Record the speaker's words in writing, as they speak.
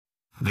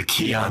The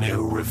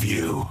Keanu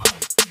Review.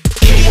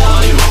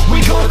 Keanu, we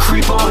gonna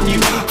creep on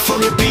you.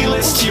 From your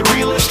B-list to your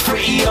re-list for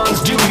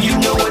eons. Do you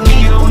know what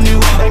Neo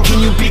knew? And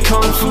can you be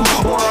Kung Fu?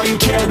 Or are you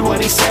Ted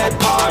when he said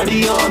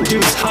party on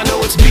dudes? I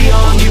know it's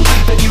beyond you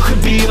that you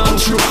could be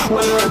untrue.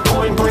 Whether at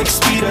Point Break,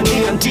 Speed, or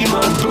Neon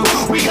Demon Blue,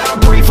 we got a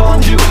brief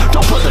on you.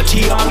 Don't put the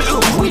T on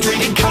ooh. We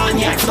drinking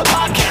cognac for the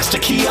podcast to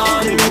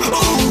Keanu.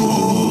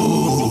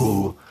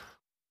 Ooh.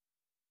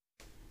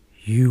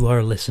 You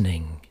are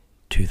listening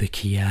to the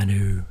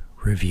Keanu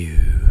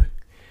Review.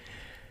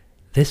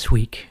 This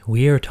week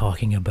we are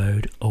talking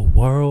about A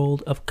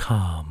World of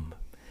Calm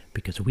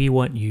because we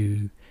want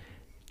you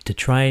to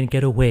try and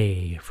get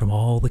away from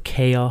all the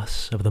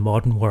chaos of the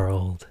modern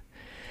world.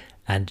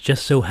 And it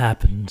just so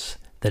happens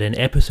that in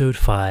episode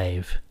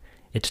 5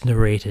 it's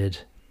narrated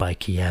by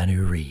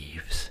Keanu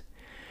Reeves.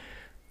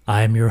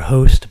 I'm your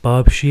host,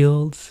 Bob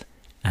Shields,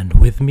 and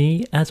with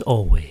me, as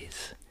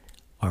always,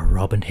 are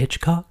Robin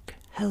Hitchcock.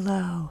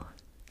 Hello.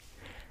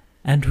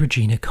 And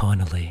Regina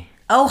Connolly.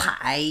 Oh,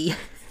 hi.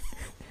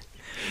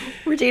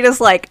 Regina's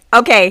like,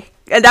 okay,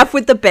 enough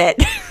with the bit.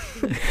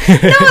 No,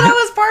 that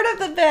was part of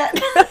the bit.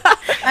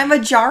 I'm a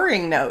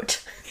jarring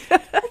note.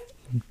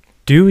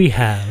 Do we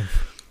have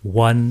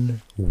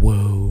one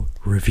woe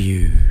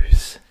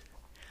reviews?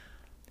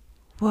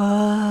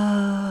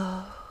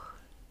 Whoa.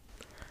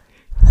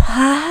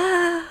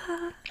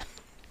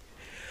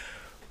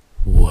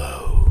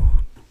 Whoa.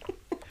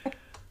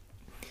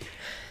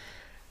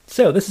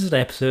 So this is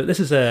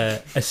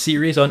a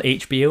series on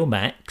HBO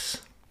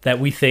Max that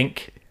we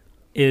think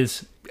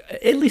is,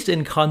 at least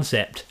in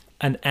concept,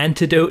 an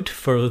antidote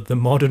for the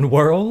modern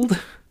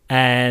world,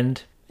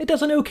 and it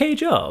does an okay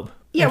job.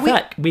 Yeah, in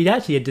fact, we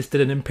actually just did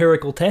an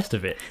empirical test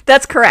of it.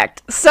 That's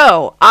correct.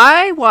 So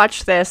I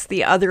watched this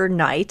the other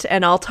night,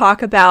 and I'll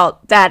talk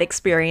about that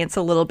experience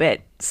a little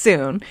bit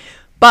soon.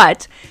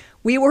 But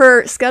we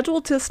were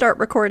scheduled to start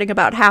recording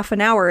about half an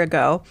hour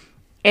ago,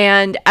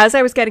 and as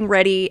I was getting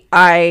ready,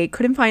 I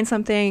couldn't find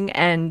something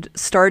and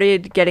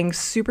started getting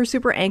super,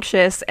 super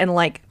anxious and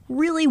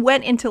really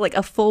went into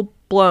a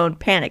full-blown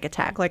panic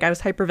attack. I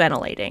was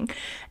hyperventilating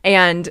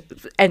and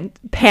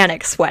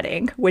panic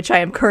sweating, which I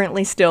am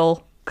currently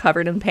still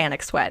covered in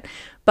panic sweat.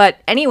 But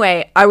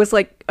anyway, I was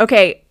like,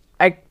 okay,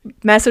 I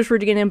messaged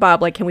Regina and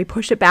Bob, can we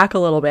push it back a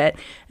little bit?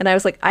 And I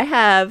was like, I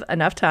have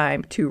enough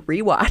time to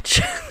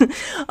rewatch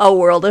A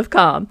World of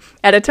Calm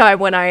at a time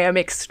when I am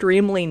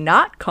extremely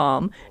not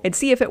calm and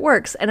see if it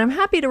works. And I'm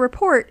happy to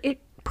report it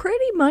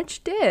pretty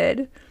much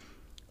did.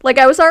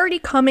 I was already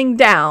coming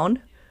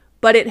down,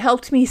 but it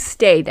helped me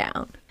stay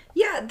down.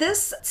 Yeah,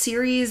 this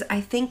series,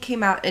 I think,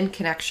 came out in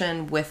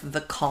connection with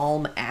the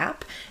Calm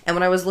app. And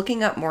when I was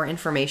looking up more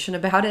information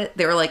about it,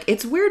 they were like,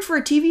 it's weird for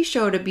a TV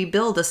show to be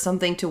billed as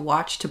something to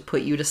watch to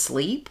put you to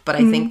sleep. But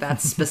I think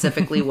that's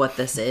specifically what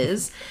this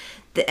is.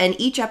 And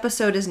each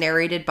episode is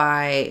narrated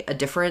by a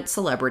different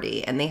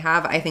celebrity. And they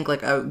have, I think,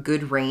 a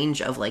good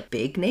range of,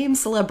 big name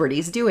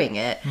celebrities doing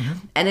it.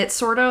 Mm-hmm. And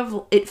it's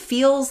it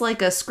feels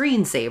like a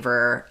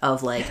screensaver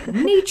of,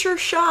 nature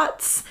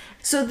shots.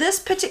 So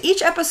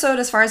each episode,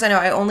 as far as I know,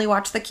 I only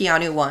watched the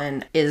Keanu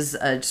one, is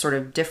a sort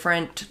of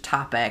different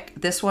topic.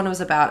 This one was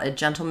about a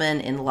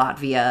gentleman in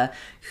Latvia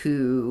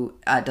who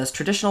does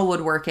traditional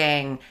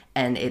woodworking,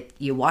 and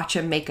you watch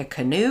him make a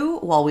canoe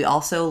while we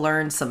also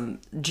learn some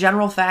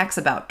general facts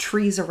about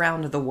trees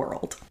around the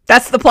world.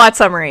 That's the plot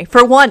summary.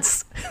 For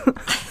once.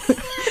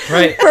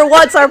 Right. For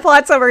once, our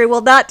plot summary will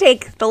not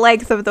take the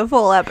length of the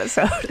full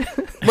episode.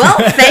 Well,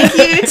 thank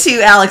you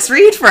to Alex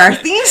Reed for our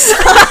theme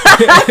song.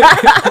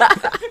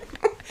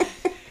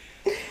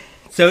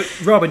 So,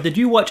 Robin, did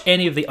you watch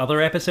any of the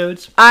other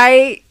episodes?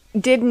 I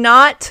did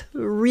not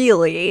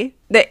really.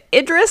 The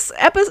Idris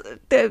episode,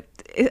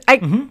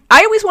 I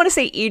always want to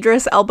say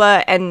Idris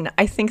Elba, and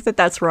I think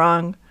that's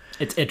wrong.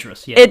 It's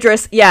Idris, yeah.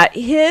 Idris, yeah.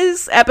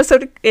 His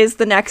episode is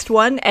the next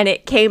one, and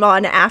it came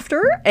on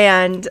after,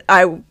 and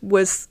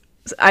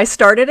I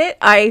started it.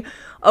 I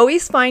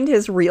always find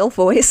his real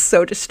voice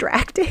so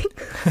distracting.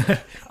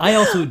 I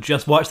also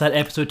just watched that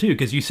episode too,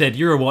 because you said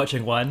you were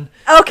watching one.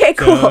 Okay,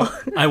 cool. So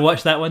I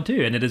watched that one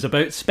too, and it is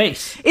about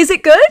space. Is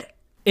it good?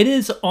 It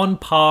is on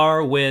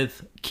par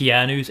with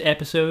Keanu's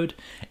episode,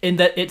 in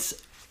that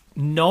it's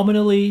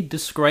nominally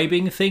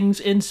describing things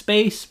in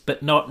space,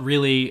 but not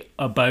really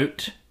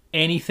about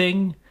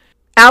anything.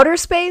 Outer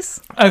space?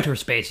 Outer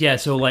space, yeah.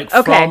 So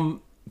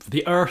from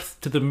the Earth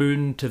to the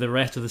Moon to the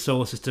rest of the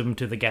solar system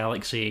to the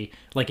galaxy,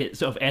 it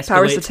sort of escalates.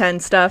 Powers of 10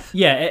 stuff.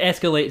 Yeah, it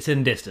escalates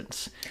in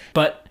distance.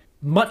 But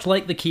much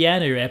like the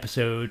Keanu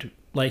episode,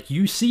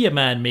 you see a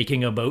man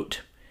making a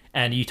boat,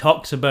 and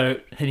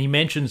he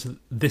mentions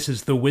this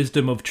is the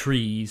wisdom of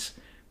trees,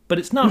 but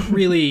it's not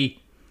really.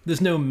 There's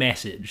no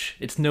message.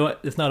 It's not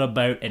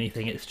about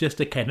anything. It's just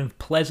a kind of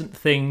pleasant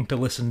thing to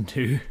listen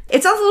to.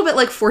 It sounds a little bit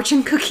like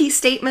fortune cookie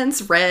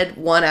statements read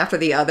one after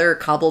the other,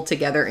 cobbled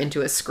together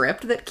into a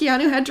script that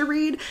Keanu had to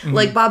read. Mm-hmm.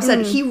 Like Bob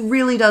said, he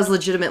really does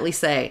legitimately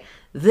say,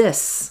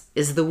 this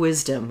is the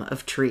wisdom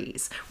of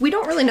trees. We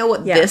don't really know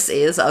what Yes. this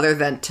is other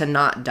than to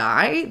not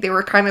die. They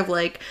were kind of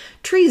like,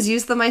 trees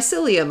use the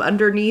mycelium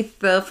underneath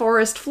the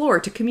forest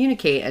floor to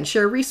communicate and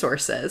share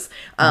resources.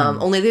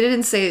 Only they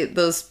didn't say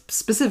those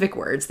specific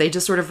words. They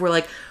just sort of were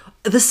like,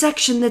 the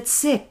section that's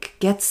sick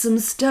gets some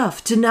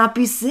stuff to not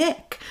be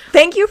sick.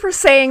 Thank you for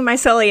saying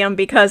mycelium,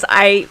 because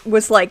I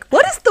was like,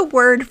 what is the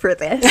word for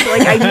this?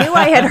 Like, I knew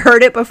I had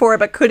heard it before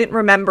but couldn't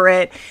remember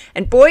it.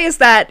 And boy,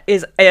 is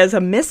a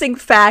missing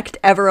fact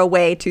ever a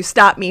way to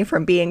stop me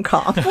from being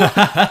calm.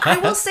 I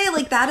will say,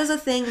 like, that is a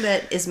thing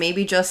that is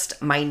maybe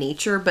just my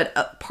nature, but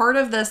a part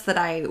of this that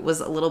I was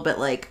a little bit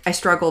like, I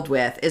struggled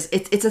with is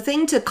it's a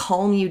thing to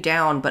calm you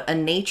down, but a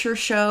nature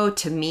show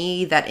to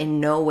me that in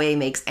no way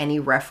makes any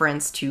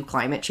reference to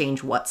climate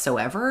change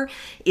whatsoever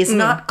is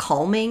not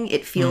calming.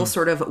 It feels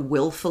sort of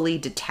willfully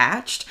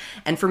detached.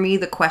 And for me,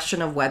 the question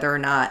of whether or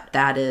not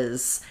that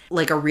is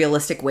like a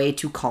realistic way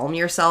to calm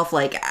yourself,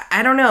 like,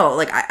 I don't know.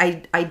 Like,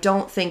 I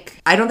don't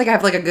think I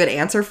have like a good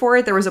answer for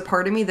it. There was a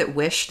part of me that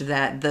wished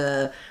that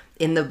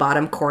in the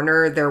bottom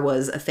corner, there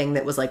was a thing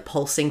that was like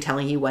pulsing,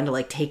 telling you when to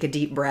like take a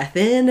deep breath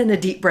in and a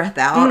deep breath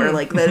out, or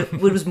like that it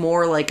was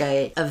more like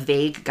a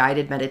vague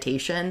guided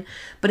meditation.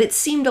 But it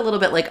seemed a little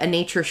bit like a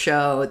nature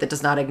show that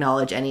does not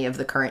acknowledge any of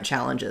the current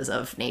challenges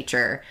of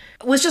nature.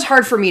 It was just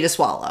hard for me to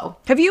swallow.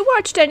 Have you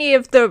watched any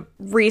of the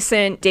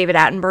recent David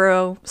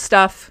Attenborough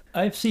stuff?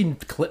 I've seen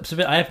clips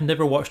of it. I've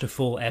never watched a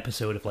full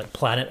episode of like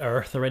Planet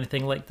Earth or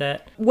anything like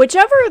that.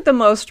 Whichever the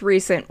most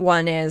recent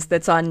one is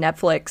that's on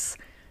Netflix,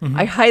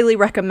 I highly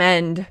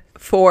recommend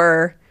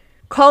for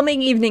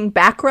calming evening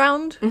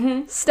background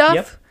stuff.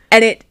 Yep.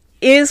 And it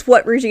is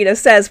what Regina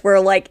says,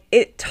 where like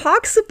it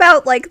talks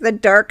about like the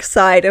dark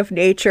side of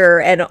nature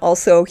and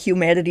also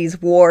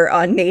humanity's war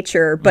on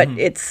nature, but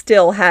it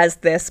still has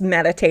this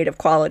meditative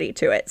quality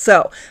to it.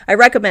 So I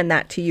recommend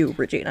that to you,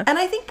 Regina. And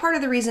I think part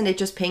of the reason it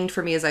just pinged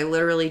for me is I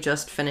literally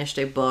just finished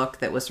a book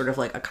that was sort of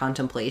like a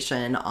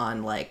contemplation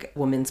on like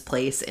women's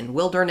place in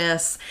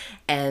wilderness,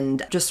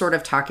 and just sort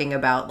of talking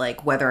about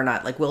like whether or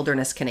not like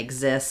wilderness can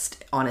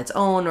exist on its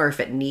own, or if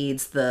it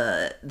needs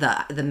the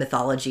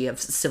mythology of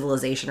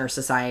civilization or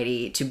society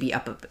to be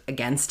up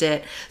against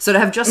it. So to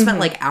have just spent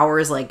like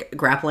hours like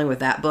grappling with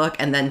that book,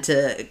 and then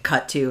to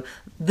cut to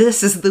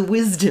this is the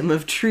wisdom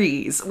of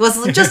trees,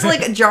 was just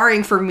like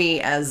jarring for me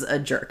as a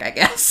jerk, I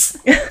guess.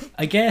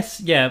 I guess,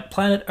 yeah,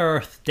 Planet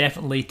Earth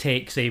definitely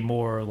takes a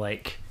more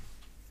like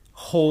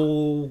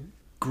whole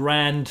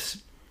grand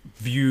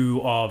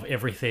view of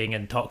everything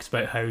and talks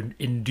about how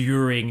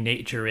enduring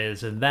nature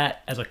is, and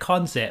that as a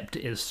concept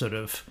is sort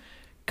of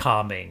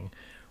calming.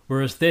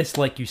 Whereas this,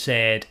 like you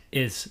said,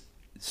 is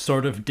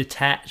sort of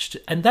detached,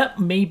 and that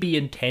may be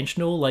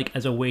intentional, like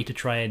as a way to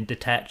try and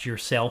detach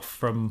yourself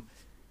from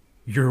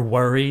your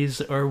worries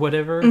or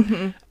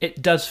whatever.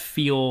 It does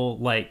feel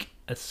like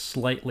a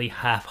slightly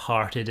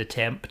half-hearted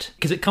attempt,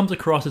 because it comes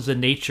across as a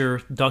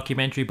nature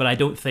documentary, but I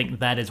don't think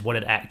that is what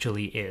it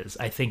actually is.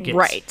 I think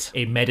it's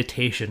a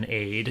meditation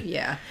aid.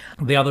 Yeah.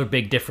 The other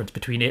big difference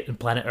between it and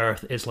Planet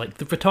Earth is like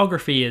the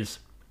photography is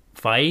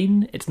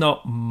fine. It's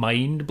not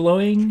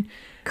mind-blowing.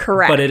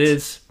 Correct. But it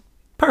is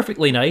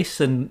perfectly nice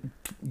and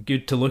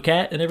good to look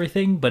at and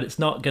everything, but it's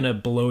not going to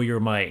blow your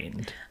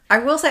mind. I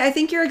will say, I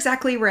think you're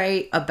exactly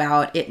right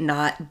about it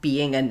not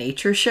being a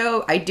nature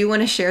show. I do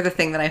want to share the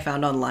thing that I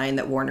found online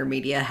that Warner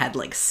Media had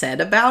like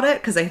said about it,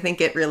 because I think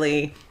it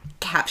really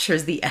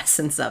captures the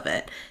essence of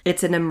it.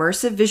 It's an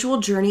immersive visual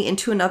journey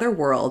into another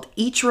world.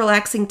 Each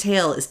relaxing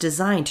tale is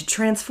designed to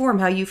transform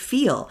how you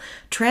feel,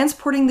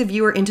 transporting the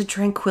viewer into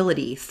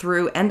tranquility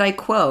through, and I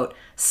quote,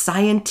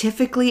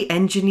 scientifically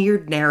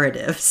engineered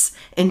narratives,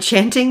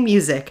 enchanting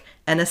music,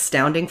 and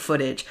astounding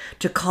footage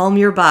to calm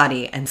your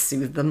body and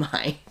soothe the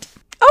mind.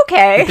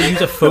 Okay. They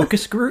use a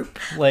focus group,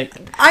 like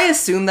I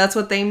assume that's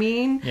what they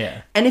mean.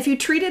 Yeah. And if you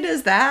treat it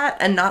as that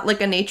and not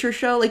like a nature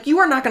show, like you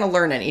are not going to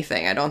learn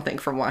anything, I don't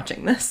think, from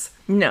watching this.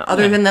 No.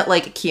 Other than that,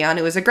 like,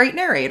 Keanu is a great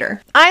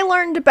narrator. I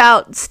learned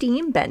about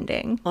steam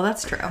bending. Well,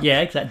 that's true.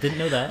 yeah, exactly. Didn't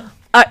know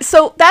that.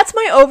 So that's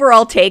my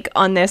overall take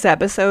on this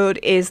episode,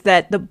 is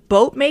that the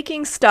boat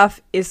making stuff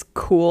is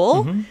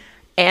cool.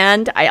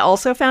 And I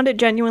also found it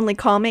genuinely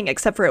calming,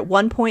 except for at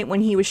one point when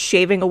he was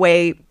shaving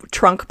away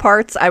trunk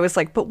parts, I was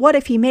like, but what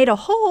if he made a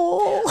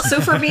hole?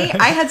 So for me,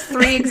 I had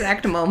 3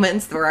 exact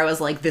moments where I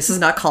was like, this is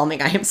not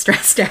calming, I am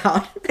stressed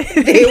out.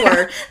 They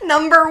were,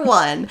 number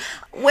 1,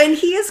 when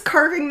he is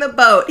carving the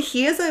boat,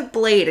 he has a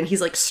blade and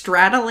he's like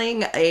straddling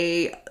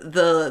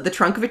the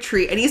trunk of a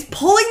tree, and he's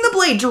pulling the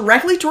blade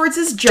directly towards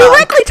his junk.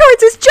 Directly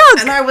towards his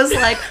junk! And I was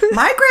like,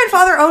 my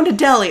grandfather owned a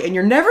deli, and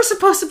you're never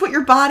supposed to put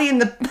your body in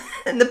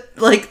the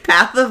like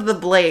path of the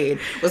blade,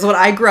 was what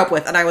I grew up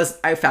with, and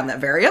I found that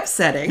very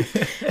upsetting.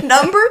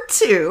 Number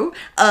 2,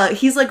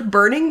 he's like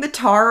burning the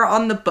tar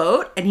on the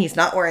boat, and he's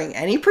not wearing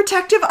any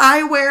protective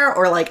eyewear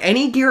or like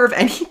any gear of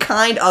any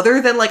kind other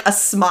than like a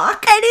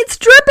smock. And it's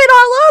dripping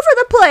all over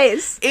the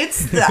place!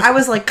 I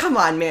was like, come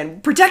on, man,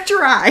 protect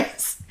your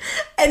eyes.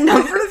 And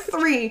number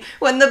 3,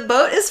 when the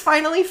boat is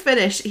finally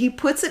finished, he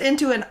puts it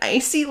into an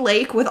icy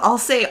lake with, I'll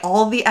say,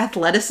 all the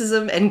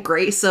athleticism and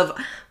grace of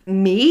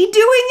me doing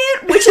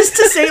it, which is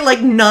to say,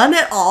 like, none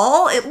at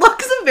all. It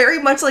looks very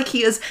much like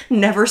he has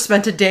never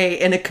spent a day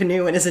in a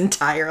canoe in his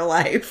entire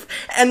life.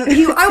 And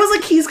I was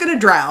like, he's gonna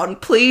drown.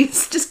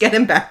 Please just get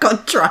him back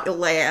on dry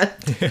land.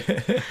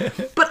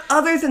 But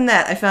other than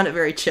that, I found it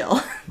very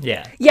chill.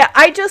 Yeah. Yeah,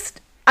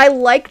 I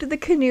liked the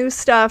canoe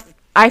stuff.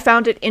 I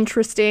found it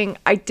interesting.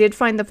 I did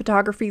find the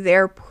photography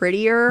there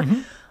prettier.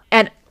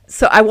 And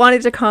so I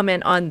wanted to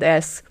comment on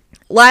this.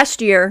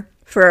 Last year,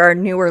 for our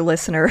newer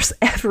listeners,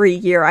 every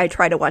year I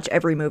try to watch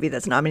every movie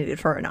that's nominated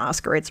for an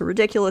Oscar. It's a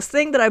ridiculous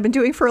thing that I've been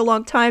doing for a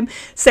long time.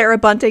 Sarah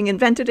Bunting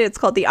invented it. It's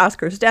called the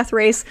Oscars Death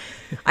Race.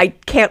 I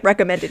can't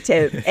recommend it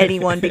to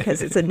anyone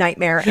because it's a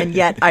nightmare, and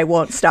yet I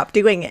won't stop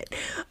doing it.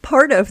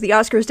 Part of the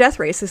Oscars Death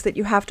Race is that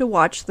you have to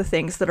watch the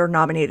things that are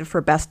nominated for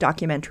Best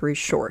Documentary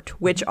Short,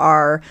 which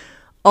are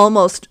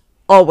almost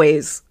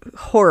always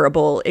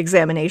horrible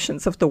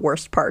examinations of the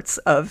worst parts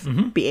of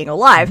being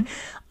alive.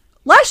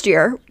 Last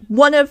year,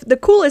 one of the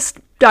coolest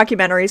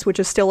documentaries, which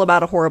is still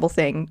about a horrible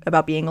thing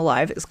about being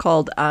alive, is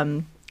called,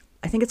 I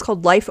think it's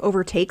called Life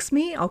Overtakes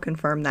Me. I'll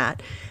confirm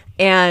that.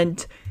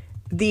 And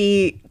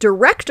the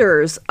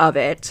directors of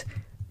it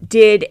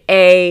did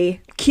a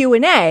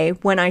Q&A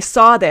when I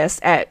saw this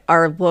at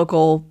our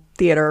local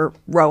theater,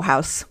 Row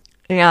House.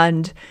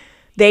 And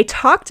they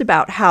talked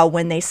about how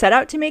when they set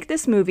out to make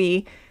this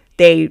movie,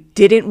 they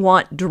didn't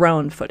want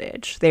drone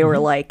footage. They were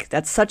like,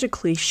 that's such a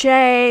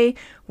cliche.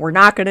 We're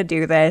not going to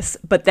do this.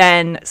 But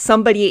then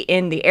somebody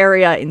in the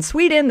area in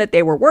Sweden that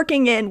they were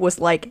working in was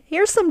like,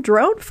 here's some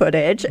drone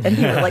footage. And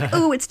they were like,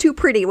 oh, it's too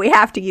pretty. We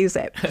have to use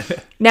it.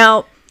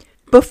 Now,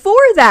 before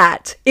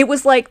that, it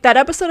was like that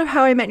episode of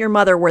How I Met Your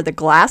Mother where the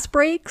glass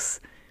breaks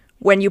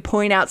when you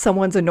point out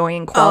someone's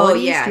annoying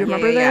qualities. yeah. Do you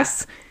remember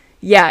this?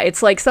 Yeah,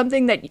 it's like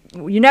something that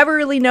you never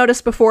really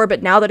noticed before,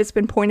 but now that it's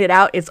been pointed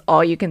out, it's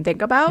all you can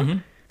think about.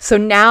 So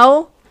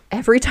now,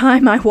 every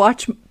time I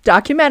watch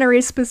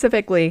documentaries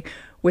specifically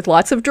with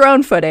lots of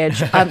drone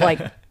footage, I'm like,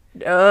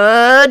 drones!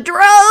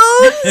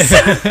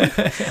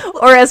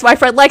 Or as my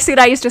friend Lexi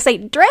and I used to say,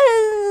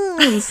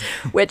 drones!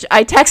 Which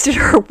I texted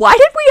her, why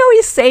did we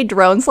always say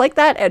drones like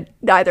that? And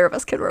neither of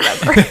us can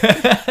remember.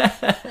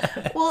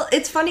 Well,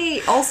 it's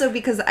funny also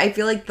because I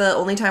feel like the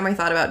only time I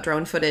thought about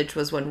drone footage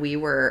was when we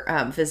were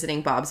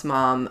visiting Bob's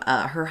mom.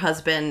 Her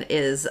husband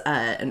is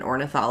an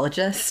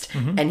ornithologist,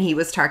 and he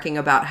was talking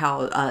about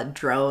how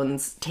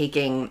drones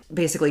taking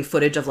basically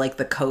footage of like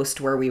the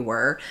coast where we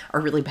were are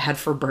really bad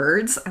for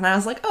birds. And I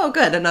was like, oh,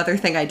 good. Another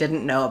thing I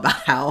didn't know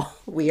about how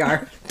we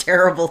are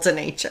terrible to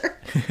nature.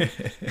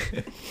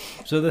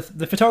 So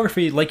the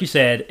photography, like you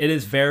said, it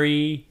is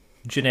very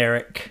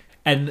generic.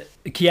 And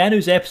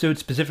Keanu's episode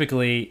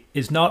specifically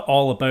is not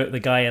all about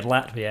the guy in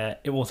Latvia.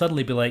 It will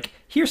suddenly be like,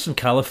 here's some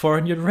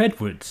California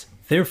redwoods.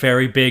 They're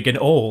very big and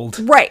old.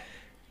 Right.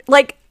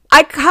 Like,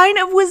 I kind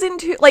of was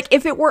into, like,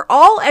 if it were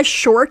all as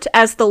short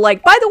as the,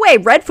 like, by the way,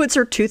 redwoods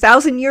are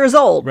 2,000 years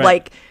old. Right.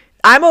 Like,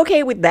 I'm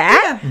okay with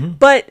that. Yeah.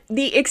 But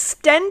the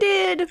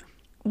extended,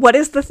 what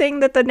is the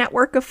thing that the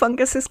network of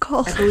fungus is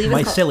called? I believe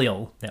it's called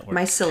Mycelial network.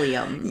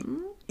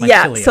 mycelium.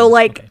 Yeah, Mycelium, so,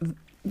 like, okay.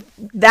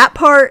 that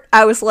part,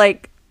 I was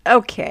like,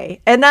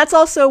 okay. And that's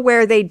also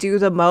where they do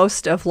the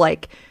most of,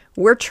 like,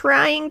 we're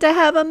trying to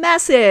have a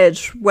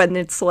message when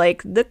it's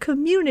like the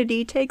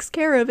community takes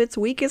care of its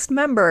weakest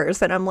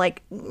members. And I'm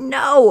like,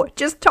 no,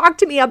 just talk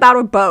to me about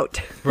a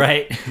boat.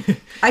 Right.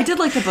 I did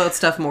like the boat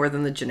stuff more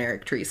than the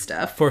generic tree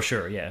stuff. For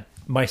sure, yeah.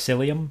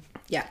 Mycelium?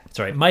 Yeah.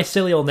 Sorry,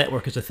 mycelial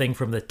network is a thing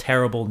from the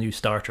terrible new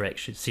Star Trek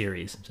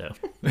series. So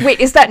Wait,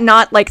 is that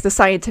not like the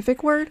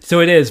scientific word?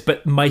 it is,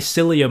 but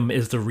mycelium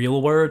is the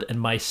real word, and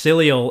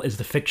mycelial is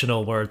the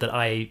fictional word that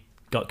I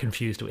got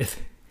confused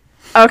with.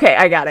 Okay,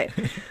 I got it.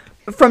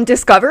 From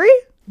Discovery?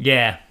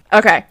 Yeah.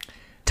 Okay.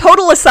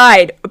 Total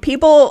aside,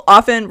 people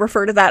often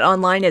refer to that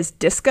online as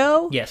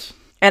disco. Yes.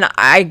 And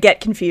I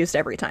get confused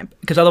every time.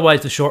 Because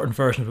otherwise the shortened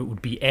version of it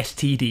would be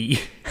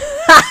STD.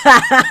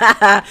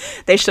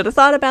 They should have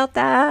thought about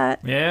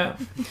that. Yeah.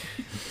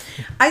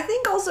 I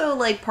think also,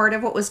 like, part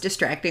of what was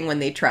distracting when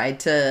they tried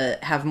to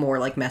have more,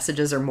 like,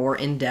 messages or more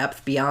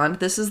in-depth beyond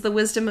this is the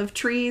wisdom of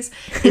trees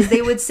is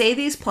they would say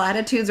these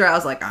platitudes where I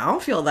was like, I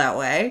don't feel that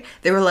way.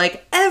 They were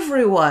like,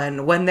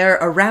 everyone, when they're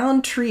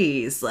around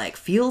trees, like,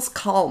 feels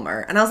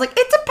calmer. And I was like,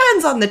 it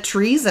depends on the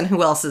trees and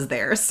who else is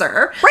there,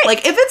 sir. Right.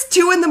 Like, if it's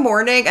 2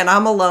 a.m. and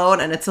I'm alone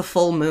and it's a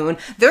full moon,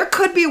 there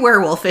could be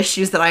werewolf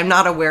issues that I'm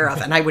not aware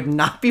of, and I would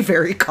not be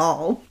very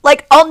calm.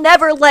 Like, I'll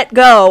never let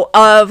go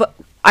of...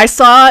 I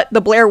saw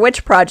the Blair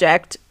Witch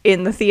Project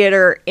in the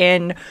theater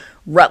in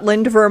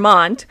Rutland,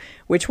 Vermont,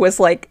 which was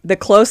like the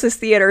closest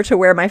theater to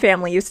where my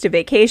family used to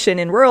vacation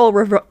in rural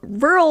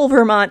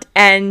Vermont,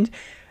 and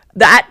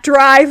that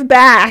drive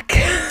back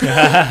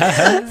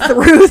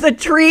through the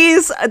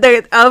trees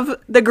of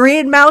the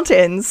Green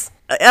Mountains,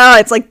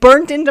 it's like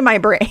burnt into my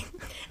brain.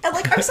 And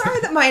like, I'm sorry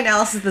that my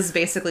analysis is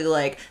basically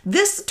like,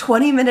 this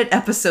 20-minute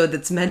episode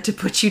that's meant to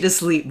put you to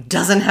sleep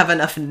doesn't have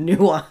enough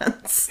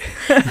nuance.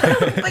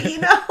 But you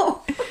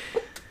know.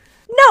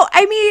 No,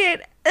 I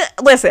mean,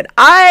 listen,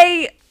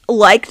 I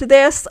liked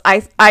this.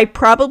 I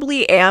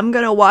probably am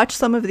going to watch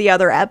some of the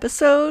other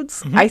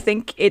episodes. I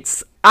think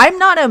I'm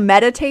not a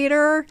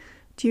meditator.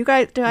 Do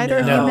either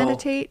of you No.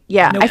 meditate?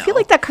 Yeah, No. I feel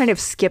like that kind of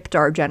skipped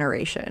our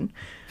generation.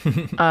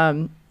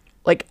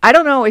 Like, I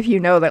don't know if you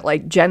know that,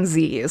 like, Gen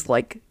Z is,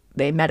 like,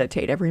 they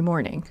meditate every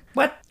morning.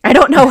 What? I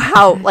don't know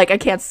how, like, I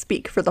can't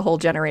speak for the whole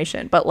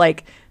generation, but,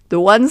 like, the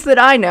ones that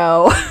I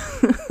know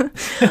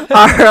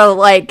are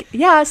like,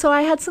 yeah, so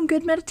I had some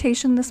good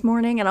meditation this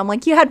morning. And I'm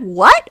like, you had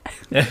what?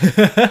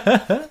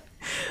 I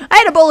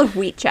had a bowl of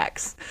wheat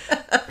checks.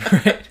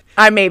 Right.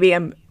 I maybe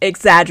am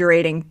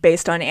exaggerating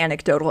based on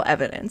anecdotal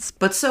evidence.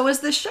 But so is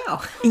this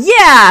show.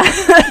 Yeah.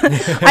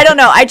 I don't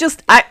know.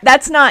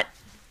 That's not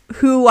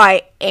who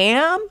I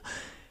am.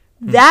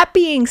 That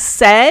being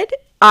said,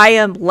 I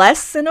am less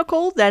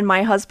cynical than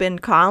my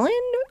husband, Colin,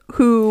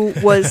 who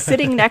was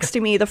sitting next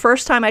to me the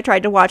first time I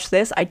tried to watch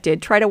this. I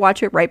did try to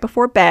watch it right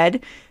before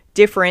bed.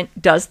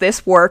 Different, does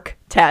this work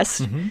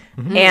test.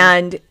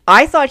 And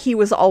I thought he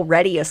was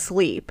already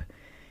asleep.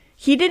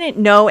 He didn't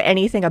know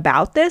anything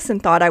about this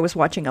and thought I was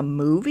watching a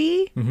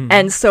movie.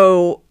 And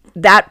so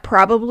that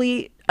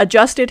probably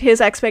adjusted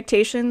his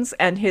expectations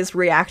and his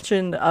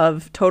reaction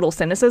of total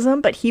cynicism.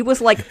 But he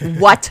was like,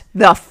 what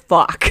the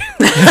fuck?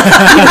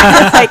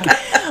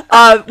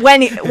 Like,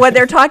 when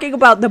they're talking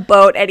about the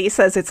boat and he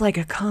says it's like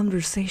a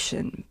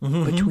conversation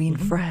between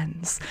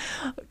friends,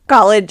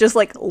 Colin just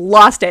like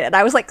lost it. And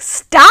I was like,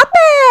 stop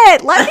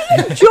it! Let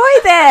me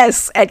enjoy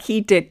this! And he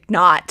did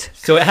not.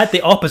 So it had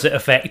the opposite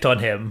effect on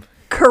him.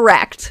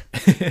 Correct.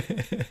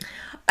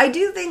 I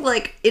do think,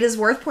 like, it is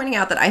worth pointing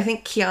out that I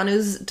think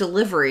Keanu's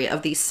delivery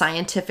of these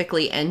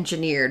scientifically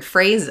engineered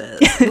phrases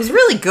was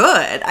really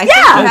good. I think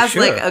he Oh, has,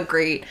 sure. like, a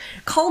great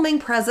calming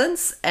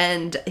presence,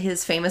 and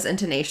his famous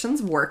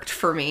intonations worked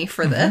for me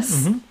for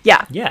this.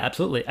 Yeah. Yeah,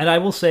 absolutely. And I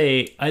will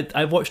say,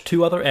 I've watched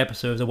 2 other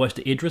episodes. I watched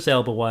the Idris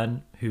Elba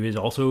one, who is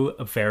also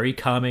a very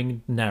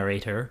calming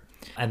narrator.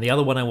 And the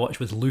other one I watched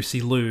was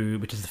Lucy Liu,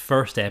 which is the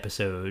first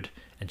episode.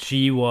 And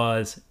she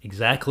was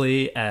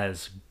exactly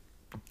as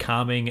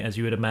calming as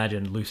you would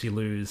imagine Lucy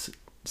Liu's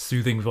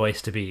soothing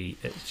voice to be.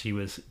 She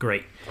was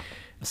great.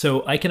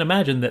 So I can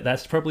imagine that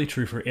that's probably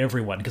true for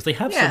everyone, because they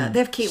have Yeah, some they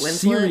have Kate Winslet.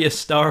 serious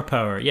star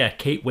power. Yeah,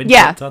 Kate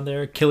Winslet's Yeah. on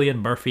there,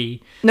 Cillian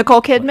Murphy.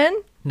 Nicole Kidman?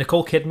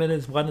 Nicole Kidman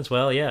is one as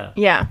well, yeah.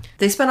 Yeah.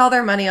 They spent all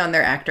their money on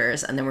their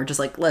actors, and then we're just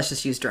like, let's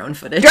just use drone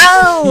footage.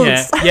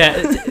 Drones! Yeah,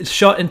 it's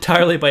shot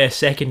entirely by a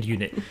second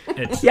unit.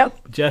 It's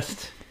Yep.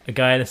 just a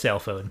guy on a cell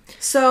phone.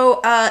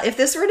 So, if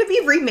this were to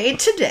be remade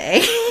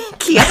today,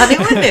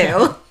 Keanu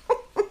Renew.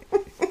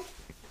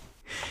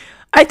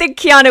 I think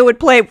Keanu would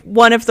play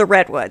one of the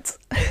Redwoods.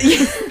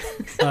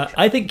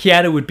 I think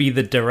Keanu would be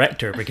the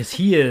director, because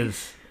he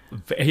is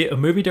a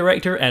movie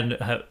director and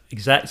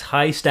exacts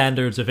high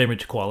standards of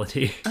image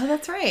quality. Oh,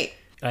 that's right.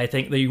 I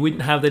think that you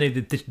wouldn't have any of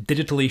the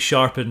digitally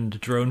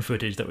sharpened drone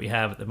footage that we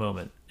have at the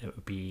moment. It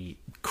would be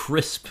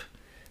crisp,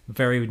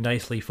 very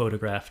nicely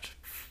photographed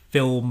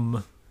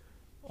film,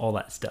 all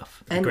that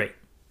stuff. And Great.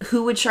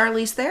 who would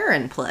Charlize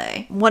Theron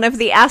play? One of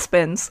the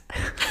Aspens.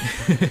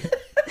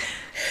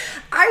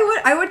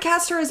 I would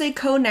cast her as a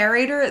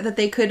co-narrator that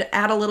they could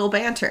add a little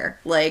banter.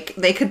 Like,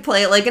 they could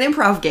play like an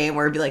improv game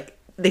where it'd be like,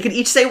 they could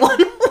each say one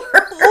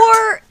word.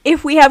 Or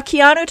if we have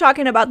Keanu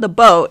talking about the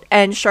boat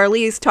and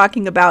Charlize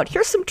talking about,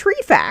 here's some tree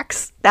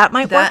facts, that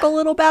might work That- a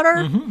little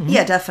better.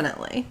 Yeah,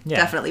 definitely. Yeah.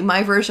 Definitely.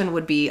 My version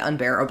would be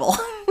unbearable.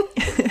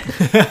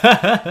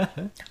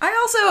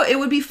 It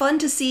would be fun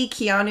to see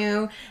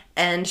Keanu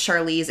and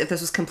Charlize, if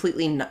this was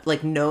completely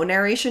no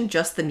narration,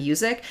 just the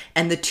music,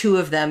 and the two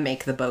of them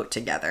make the boat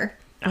together.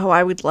 Oh,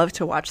 I would love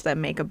to watch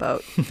them make a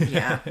boat.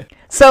 Yeah.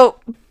 So,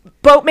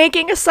 boat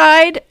making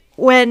aside,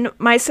 when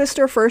my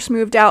sister first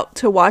moved out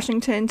to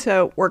Washington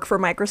to work for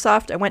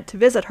Microsoft, I went to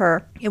visit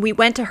her, and we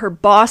went to her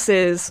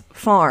boss's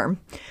farm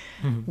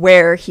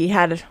where he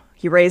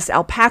raised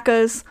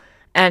alpacas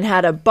and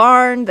had a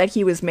barn that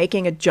he was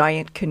making a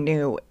giant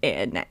canoe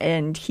in.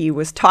 And he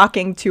was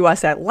talking to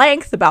us at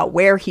length about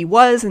where he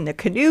was in the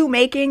canoe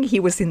making. He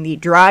was in the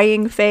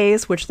drying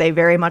phase, which they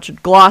very much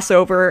gloss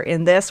over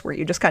in this, where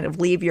you just kind of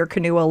leave your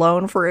canoe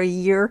alone for a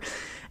year.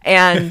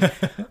 And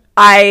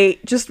I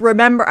just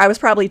remember, I was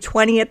probably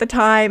 20 at the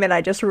time, and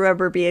I just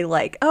remember being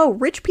like, oh,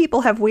 rich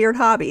people have weird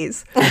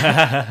hobbies.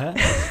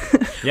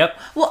 Yep.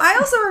 Well, I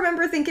also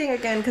remember thinking,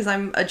 again, because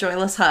I'm a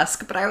joyless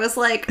husk, but I was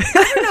like,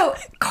 I don't know,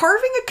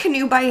 carving a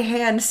canoe by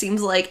hand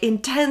seems like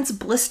intense,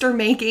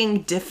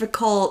 blister-making,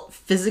 difficult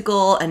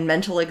physical and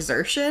mental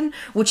exertion,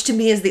 which to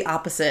me is the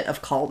opposite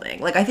of calming.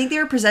 Like, I think they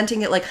were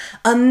presenting it like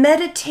a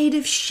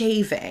meditative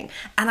shaving,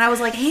 and I was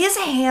like, his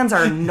hands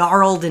are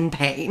gnarled in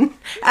pain.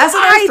 As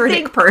an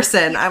arthritic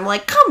person, I'm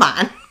like, come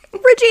on.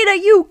 Regina,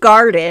 you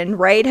garden,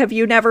 right? Have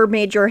you never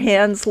made your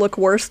hands look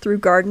worse through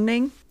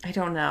gardening? I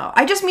don't know.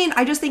 I just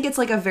think it's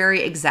like a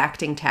very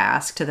exacting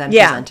task to then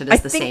Yeah, present it I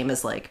as the think same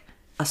as like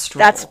a stroll.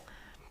 That's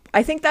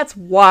I think that's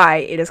why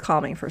it is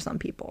calming for some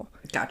people.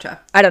 Gotcha.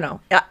 I don't know.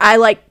 I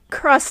like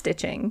cross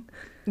stitching.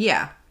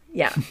 Yeah.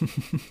 Yeah.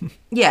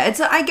 Yeah,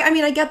 I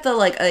mean, I get the,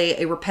 like,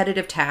 a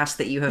repetitive task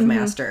that you have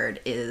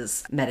mastered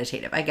is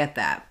meditative. I get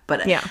that.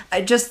 But Yeah.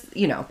 I just,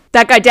 you know.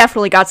 That guy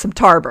definitely got some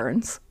tar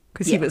burns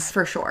because he was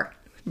for sure.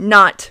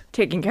 not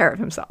taking care of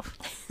himself.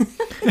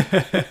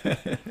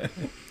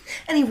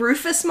 Any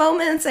Rufus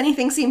moments?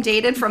 Anything seem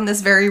dated from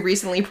this very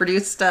recently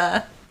produced,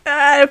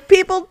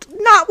 People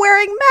not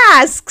wearing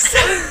masks.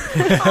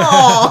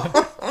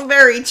 Oh,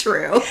 very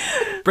true.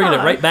 Bringing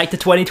it right back to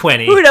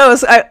 2020. Who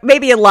knows?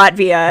 Maybe in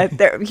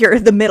Latvia, you're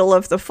in the middle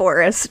of the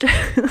forest.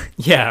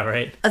 Yeah,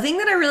 right. A thing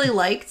that I really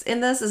liked in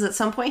this is at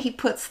some point he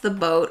puts the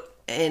boat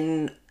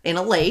in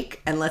a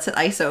lake and lets it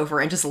ice over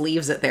and just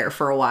leaves it there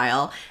for a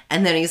while.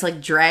 And then he's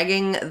like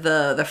dragging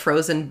the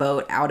frozen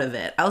boat out of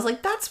it. I was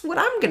like, that's what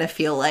I'm gonna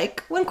feel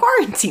like when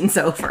quarantine's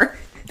over.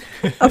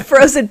 A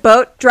frozen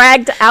boat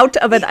dragged out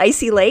of an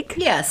icy lake.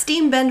 Yeah,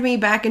 steam bend me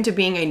back into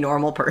being a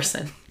normal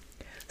person.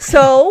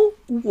 So,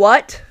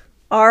 what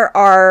are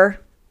our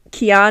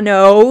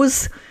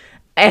Keanu's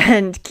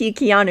and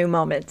Keanu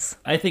moments?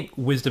 I think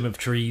Wisdom of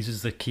Trees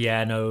is the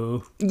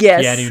Keanu.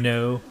 Yes. Keanu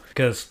no,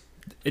 because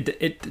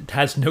it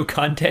has no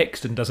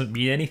context and doesn't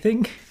mean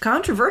anything.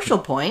 Controversial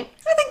point.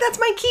 I think that's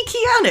my key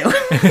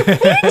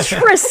Keanu.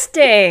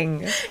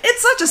 Interesting.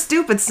 It's such a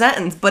stupid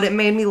sentence, but it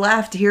made me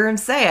laugh to hear him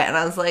say it, and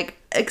I was like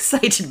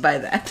excited by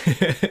that.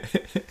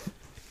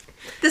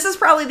 This is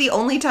probably the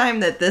only time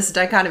that this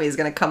dichotomy is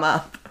going to come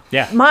up.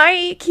 Yeah.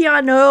 My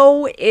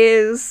Keanu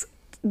is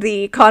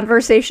the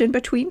conversation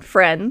between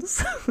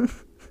friends.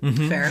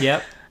 Fair.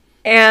 Yep.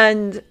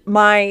 And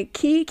my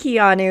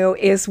Keanu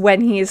is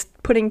when he's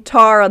putting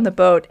tar on the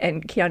boat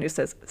and Keanu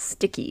says,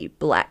 sticky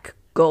black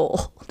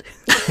gold.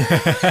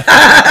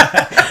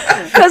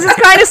 Because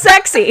it's kind of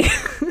sexy.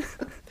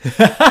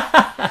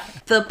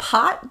 The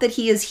pot that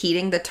he is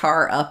heating the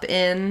tar up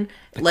in,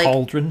 like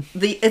Cauldron.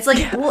 it's like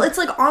it's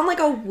like on like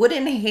a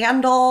wooden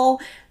handle,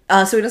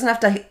 so he doesn't have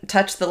to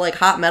touch the like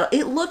hot metal.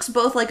 It looks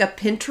both like a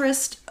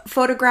Pinterest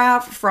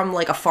photograph from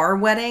like a farm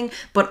wedding,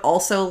 but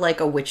also like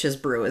a witch's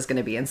brew is going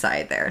to be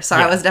inside there. So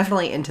Yeah. I was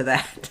definitely into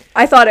that.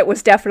 I thought it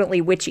was definitely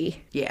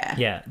witchy. Yeah.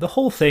 Yeah, the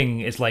whole thing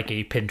is like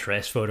a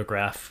Pinterest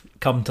photograph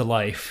come to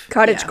life.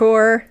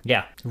 Cottagecore.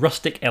 Yeah,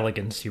 rustic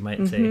elegance, you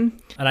might say.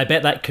 And I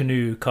bet that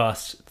canoe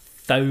costs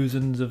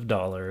thousands of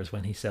dollars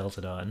when he sells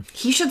it on.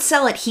 He should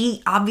sell it.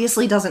 He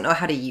obviously doesn't know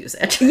how to use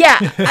it. Yeah,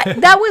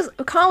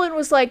 Colin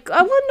was like,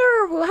 I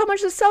wonder how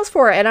much this sells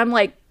for. And I'm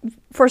like,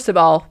 first of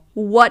all,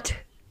 what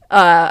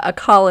a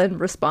Colin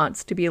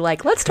response to be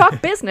like, let's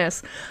talk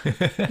business.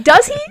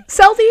 Does he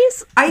sell these?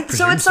 So at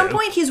Presume some so.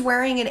 point he's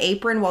wearing an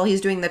apron while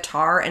he's doing the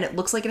tar, and it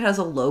looks like it has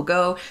a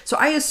logo. So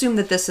I assume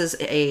that this is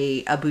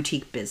a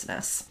boutique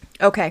business.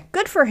 Okay,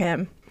 good for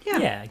him.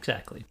 Yeah,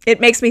 exactly.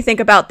 It makes me think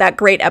about that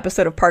great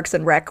episode of Parks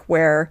and Rec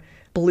where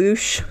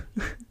Blush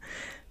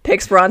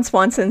picks Ron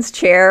Swanson's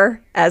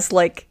chair as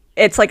like,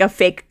 it's like a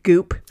fake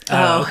goop.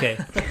 Oh, okay.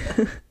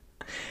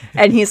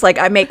 And he's like,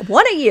 I make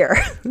one a year.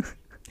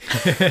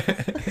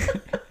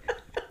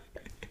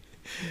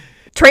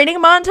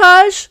 Training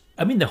montage.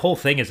 I mean, the whole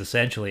thing is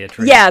essentially a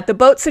training. Yeah, the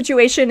boat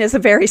situation is a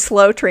very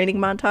slow training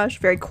montage,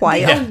 very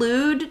quiet. They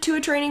allude to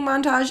a training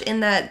montage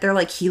in that they're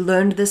like, he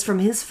learned this from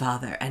his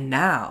father, and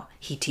now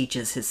he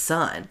teaches his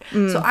son.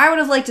 So I would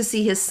have liked to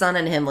see his son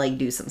and him like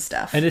do some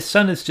stuff. And his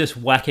son is just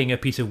whacking a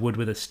piece of wood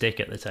with a stick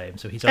at the time,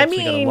 so he's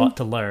obviously got a lot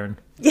to learn.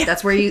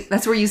 That's where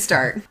you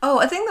start. Oh,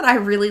 a thing that I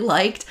really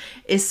liked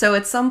is, so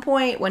at some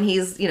point when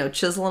he's,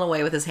 chiseling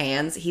away with his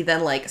hands, he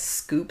then like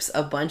scoops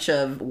a bunch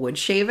of wood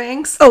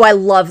shavings. Oh, I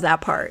love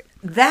that part.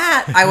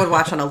 That I would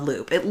watch on a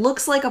loop. It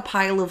looks like a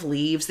pile of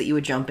leaves that you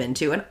would jump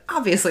into, and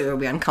obviously it would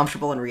be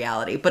uncomfortable in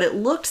reality, but it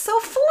looked so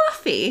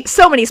fluffy.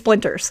 So many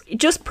splinters.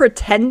 Just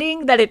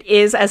pretending that it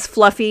is as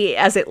fluffy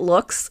as it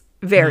looks,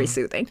 very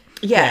soothing.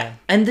 Yeah.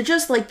 And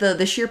just like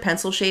the sheer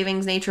pencil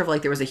shavings nature of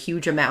like there was a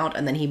huge amount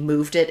and then he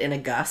moved it in a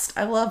gust.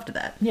 I loved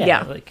that.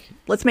 Yeah. Like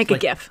Let's make a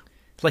like- GIF.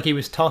 it's like he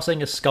was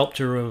tossing a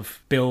sculpture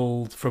of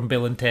Bill from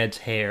Bill and Ted's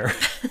hair.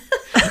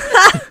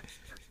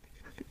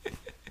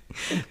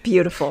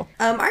 Beautiful.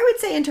 I would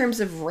say in terms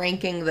of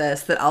ranking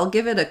this that I'll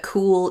give it a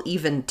cool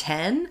even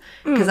 10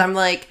 because I'm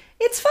like,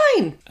 it's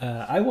fine.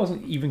 I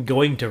wasn't even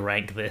going to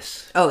rank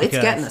this. Oh, it's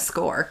because- getting a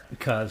score.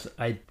 because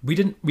we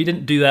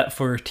didn't do that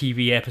for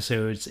TV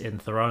episodes in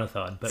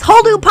Thronathon, but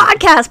Whole new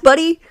podcast,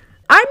 buddy.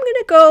 I'm going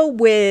to go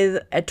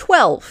with a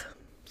 12.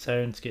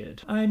 sounds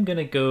good. I'm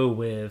gonna go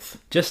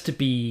with, just to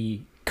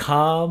be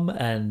calm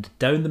and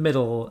down the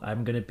middle,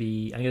 I'm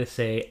gonna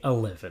say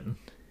 11.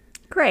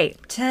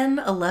 Great. 10,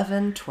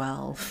 11,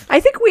 12. I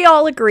think we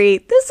all agree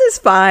this is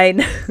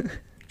fine.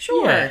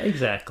 Sure. Yeah,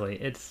 exactly.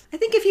 It's I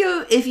think if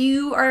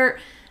you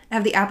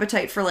have the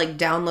appetite for like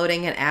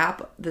downloading an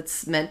app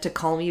that's meant to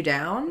calm you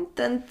down,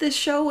 then this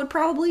show would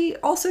probably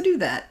also do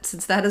that,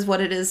 since that is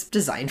what it is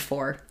designed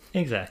for.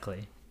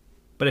 exactly.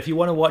 But if you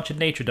want to watch a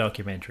nature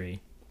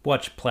documentary,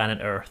 watch Planet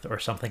Earth or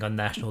something on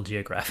National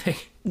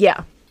Geographic.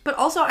 Yeah. But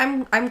also,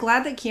 I'm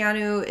glad that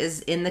Keanu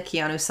is in the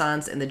Keanu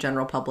Sans in the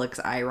general public's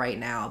eye right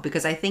now,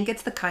 because I think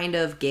it's the kind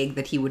of gig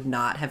that he would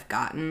not have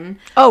gotten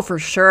Oh, for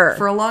sure.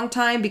 for a long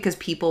time, because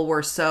people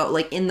were so,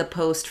 like, in the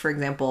post, for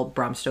example,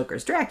 Bram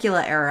Stoker's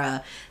Dracula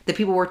era, that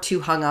people were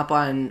too hung up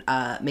on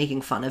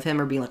making fun of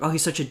him or being like, oh,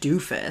 he's such a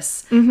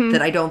doofus,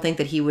 that I don't think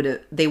that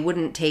they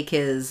wouldn't take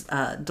his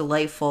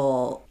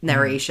delightful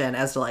narration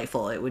as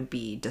delightful. It would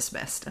be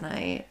dismissed.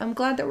 And I'm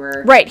glad that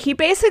we're... Right. He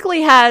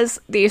basically has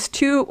these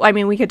two, I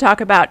mean, we'll talk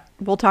about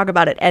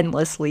it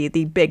endlessly,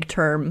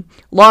 the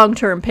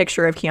long-term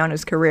picture of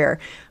Keanu's career,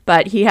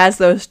 but he has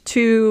those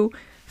two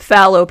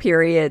fallow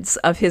periods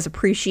of his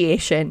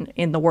appreciation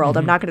in the world.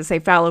 I'm not going to say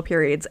fallow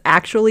periods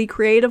actually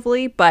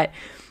creatively, but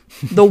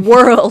the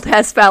world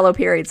has fallow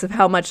periods of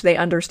how much they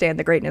understand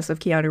the greatness of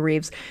Keanu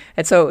Reeves.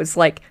 And so it's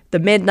like the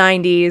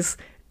mid-90s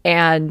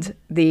and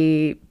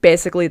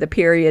basically the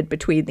period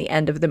between the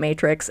end of The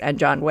Matrix and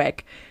John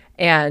Wick.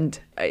 And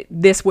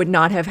this would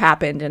not have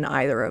happened in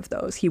either of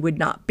those. He would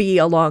not be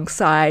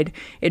alongside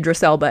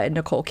Idris Elba and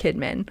Nicole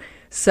Kidman.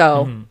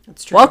 So,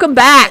 That's true. welcome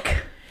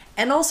back.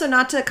 And also,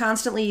 not to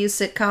constantly use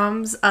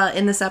sitcoms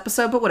in this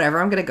episode, but whatever,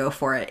 I'm gonna go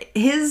for it.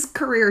 His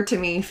career to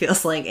me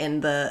feels like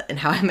in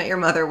How I Met Your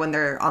Mother, when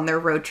they're on their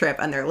road trip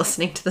and they're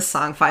listening to the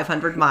song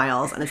 500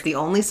 Miles, and it's the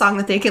only song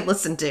that they can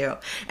listen to,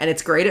 and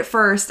it's great at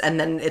first, and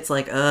then it's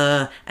like,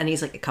 and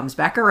he's like, it comes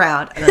back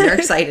around, and then they're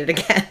excited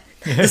again.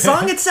 The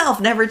song itself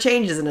never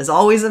changes and is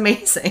always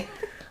amazing.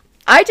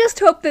 I just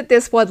hope that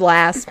this one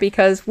lasts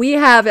because we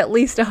have at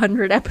least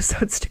 100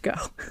 episodes to go.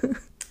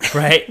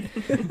 Right?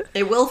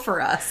 It will for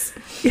us.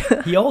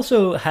 He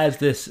also has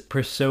this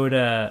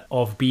persona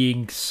of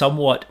being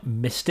somewhat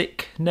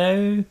mystic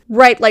now.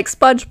 Right, like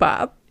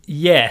SpongeBob.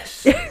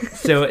 Yes.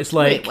 So it's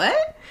like... Wait,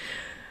 what?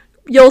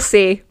 You'll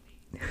see.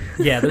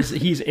 Yeah,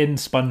 he's in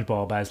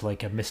SpongeBob as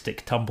like a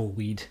mystic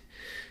tumbleweed.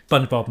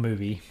 SpongeBob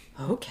movie.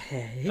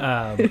 Okay.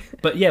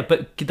 But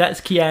that's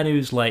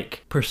Keanu's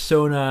like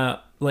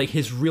persona, like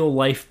his real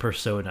life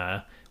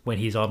persona when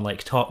he's on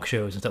like talk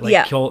shows and stuff.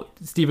 Like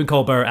Stephen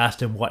Colbert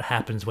asked him what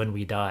happens when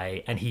we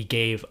die, and he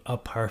gave a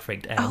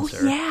perfect answer.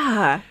 Oh,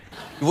 yeah.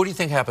 What do you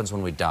think happens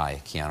when we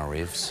die, Keanu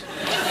Reeves?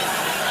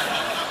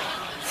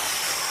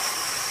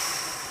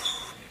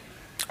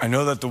 I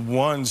know that the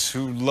ones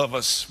who love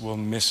us will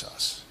miss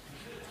us.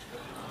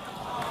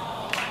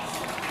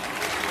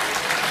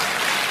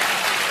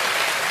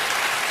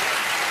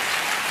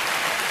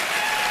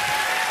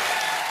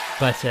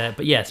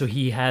 But yeah, so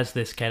he has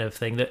this kind of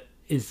thing that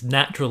is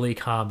naturally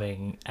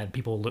calming and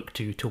people look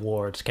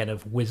towards kind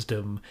of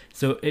wisdom.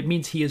 So it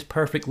means he is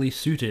perfectly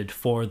suited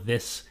for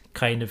this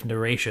kind of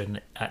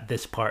narration at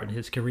this part in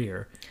his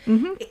career.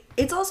 Mm-hmm.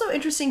 It's also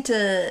interesting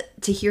to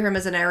hear him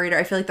as a narrator.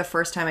 I feel like the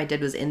first time I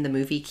did was in the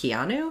movie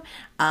Keanu,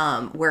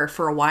 where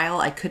for a while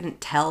I couldn't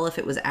tell if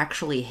it was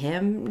actually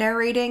him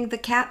narrating the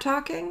cat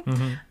talking,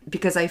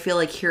 because I feel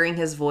like hearing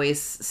his voice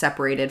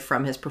separated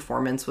from his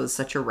performance was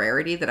such a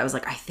rarity that I was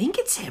like, I think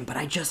it's him, but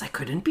I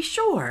couldn't be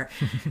sure.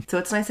 So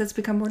it's nice that it's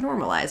become more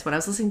normalized. When I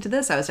was listening to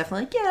this, I was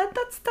definitely like, yeah,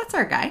 that's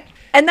our guy.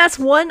 And that's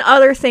one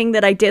other thing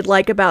that I did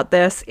like about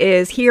this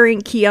is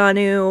hearing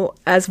Keanu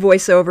as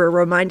voiceover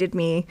reminded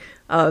me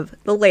of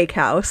The Lake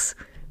House,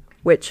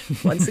 which,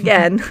 once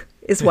again,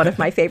 is one of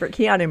my favorite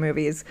Keanu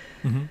movies.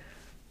 Mm-hmm.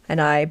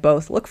 And I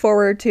both look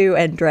forward to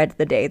and dread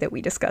the day that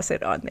we discuss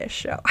it on this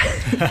show.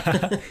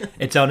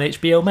 It's on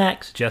HBO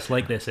Max, just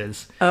like this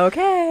is.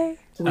 Okay.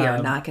 We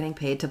are not getting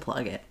paid to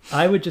plug it.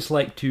 I would just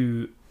like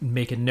to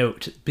make a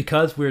note,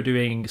 because we're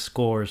doing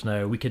scores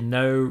now, we can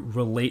now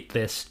relate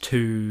this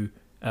to...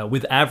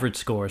 with average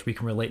scores, we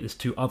can relate this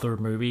to other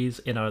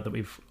movies that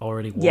we've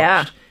already watched.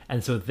 Yeah.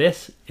 And so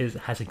this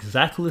has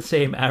exactly the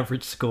same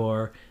average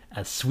score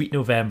as Sweet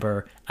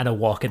November and A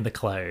Walk in the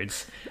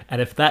Clouds. And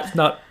if that's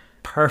not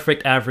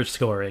perfect average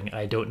scoring,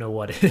 I don't know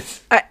what is.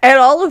 And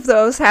all of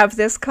those have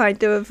this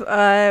kind of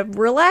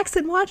relax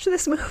and watch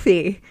this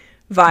movie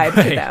vibe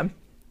to them.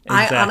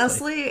 Exactly. I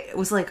honestly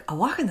was like, A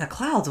Walk in the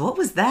Clouds, what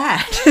was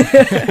that?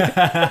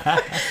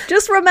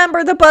 Just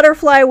remember the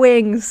butterfly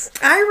wings.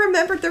 I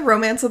remembered the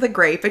Romance of the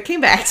Grape. It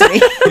came back to me.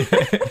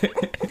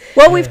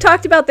 Well, we've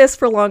talked about this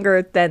for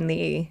longer than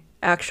the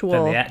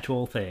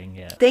actual thing,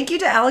 yeah. Thank you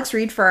to Alex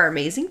Reed for our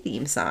amazing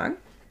theme song.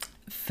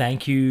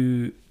 Thank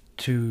you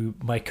to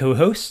my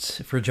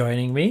co-hosts for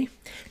joining me.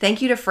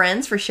 Thank you to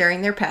friends for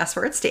sharing their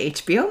passwords to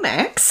HBO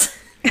Max.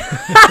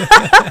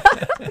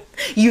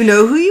 You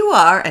know who you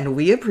are, and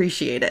we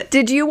appreciate it.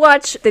 Did you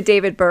watch the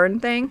David Byrne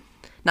thing?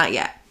 Not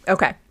yet.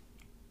 Okay.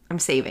 I'm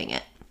saving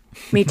it.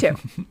 Me too.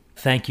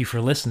 Thank you for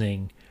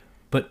listening,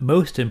 but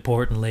most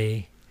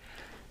importantly,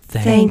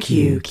 Thank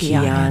you,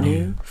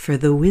 Keanu, for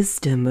the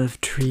wisdom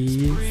of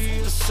trees.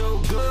 It's so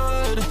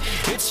good,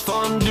 it's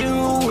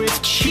fondue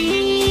with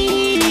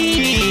cheese.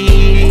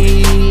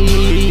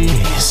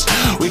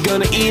 We're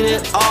gonna eat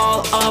it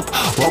all up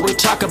while we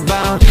talk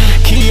about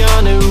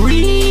Keanu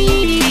Reeves.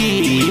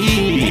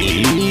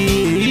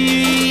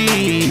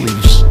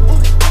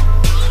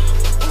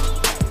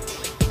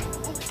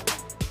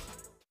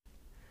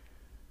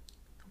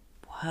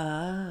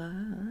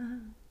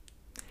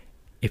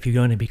 if you're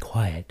going to be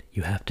quiet,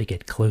 you have to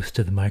get close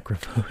to the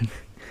microphone.